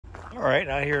All right,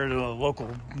 out here at a local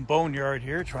boneyard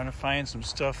here, trying to find some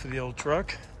stuff for the old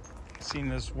truck. Seen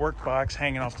this work box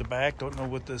hanging off the back. Don't know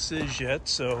what this is yet,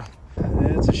 so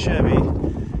it's a Chevy.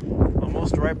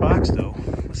 Almost the right box though.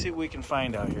 Let's see what we can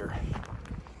find out here.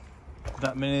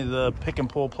 Not many of the pick and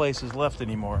pull places left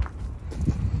anymore.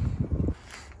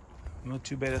 Not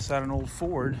too bad it's not an old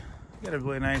Ford. Got a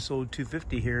really nice old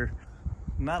 250 here.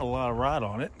 Not a lot of rot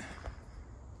on it.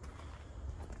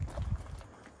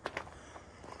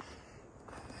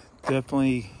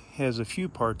 Definitely has a few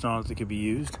parts on it that could be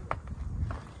used.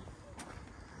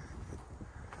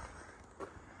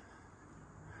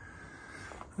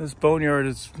 This boneyard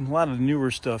is a lot of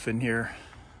newer stuff in here.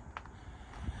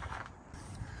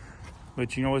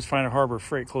 But you can always find a Harbor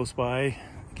Freight close by.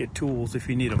 Get tools if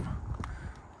you need them.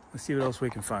 Let's see what else we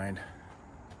can find.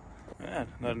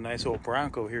 Another nice old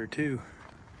Bronco here too.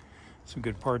 Some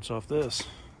good parts off this.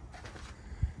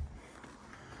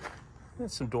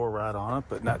 There's some door rot on it,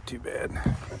 but not too bad.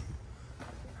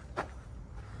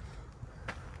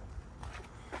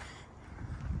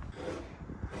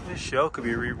 This shell could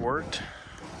be reworked.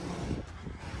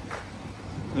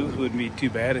 This wouldn't be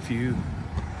too bad if you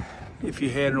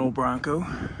had an old Bronco.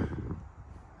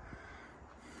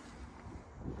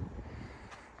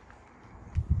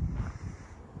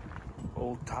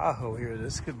 Old Tahoe here.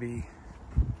 This could be,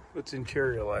 what's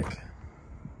interior like?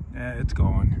 Yeah, it's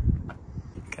gone.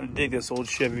 Kind of dig this old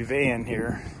Chevy van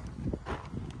here.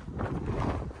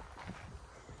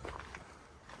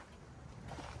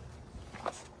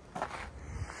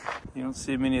 You don't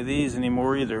see many of these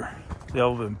anymore either. They've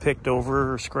all been picked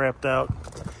over or scrapped out.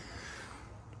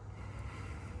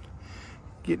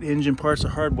 Get engine parts the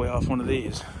hard way off one of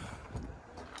these.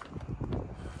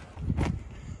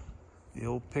 The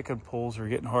old pick and pulls are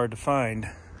getting hard to find.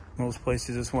 Most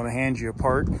places just want to hand you a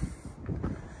part.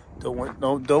 Don't want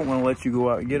to let you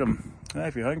go out and get them.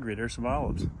 If you're hungry, there's some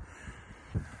olives.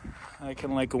 I kind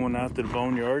of like going out to the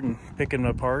boneyard and picking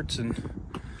up parts, and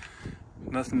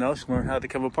nothing else, learn how they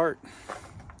come apart.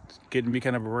 It's getting to be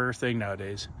kind of a rare thing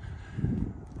nowadays.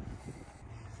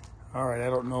 All right, I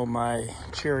don't know my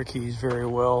Cherokees very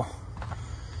well.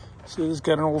 So this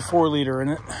got an old 4-liter in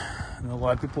it. I know a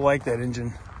lot of people like that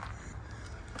engine.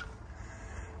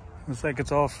 Looks like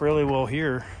it's all fairly well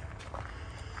here.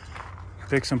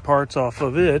 Pick some parts off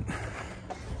of it.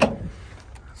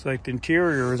 It's like the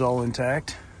interior is all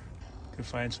intact. Could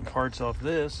find some parts off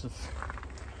this. If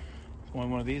only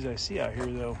one of these I see out here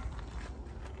though.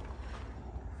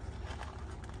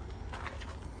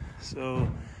 So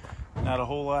not a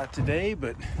whole lot today,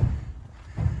 but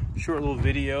short little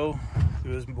video. If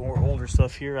there was more older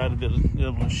stuff here, I'd have been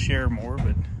able to share more,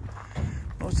 but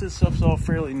most of this stuff's all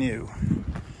fairly new.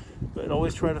 But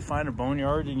always try to find a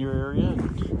boneyard in your area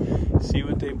and see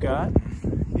what they've got.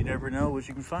 You never know what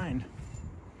you can find.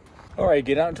 All right,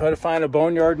 get out and try to find a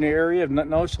boneyard in the area. If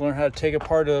nothing else, learn how to take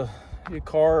apart your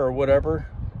car or whatever.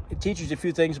 It teaches you a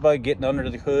few things about getting under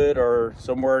the hood or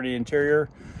somewhere in the interior.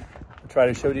 I'll try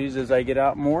to show these as I get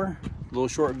out more. A little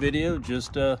short video,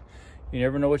 just you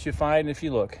never know what you find if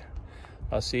you look.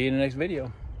 I'll see you in the next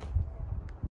video.